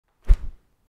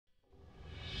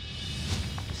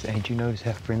Ain't you noticed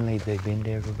how friendly they've been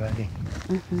to everybody?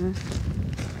 Mm-hmm.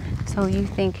 So you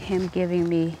think him giving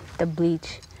me the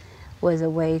bleach was a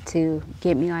way to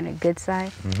get me on a good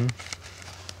side? Mm-hmm.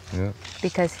 Yep.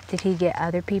 Because did he get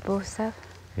other people's stuff?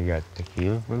 He got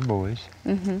tequila for the boys.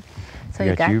 Mm-hmm. So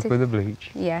he got you for the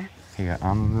bleach. Yeah. He got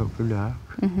almond milk for dogs.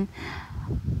 Mm-hmm.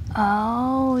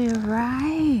 Oh, you're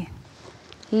right.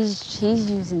 He's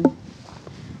using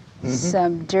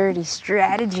some dirty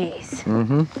strategies.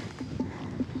 Mm-hmm.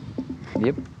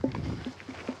 Yep.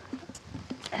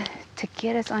 To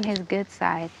get us on his good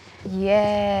side.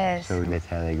 Yes. So that's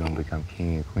how they're gonna become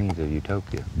king and queens of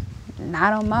Utopia.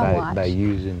 Not on my watch. By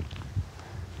using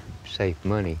safe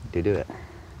money to do it.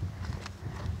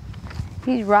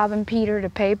 He's robbing Peter to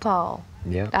pay Paul.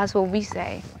 Yep. That's what we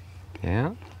say.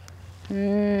 Yeah.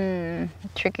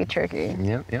 Tricky.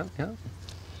 Yep.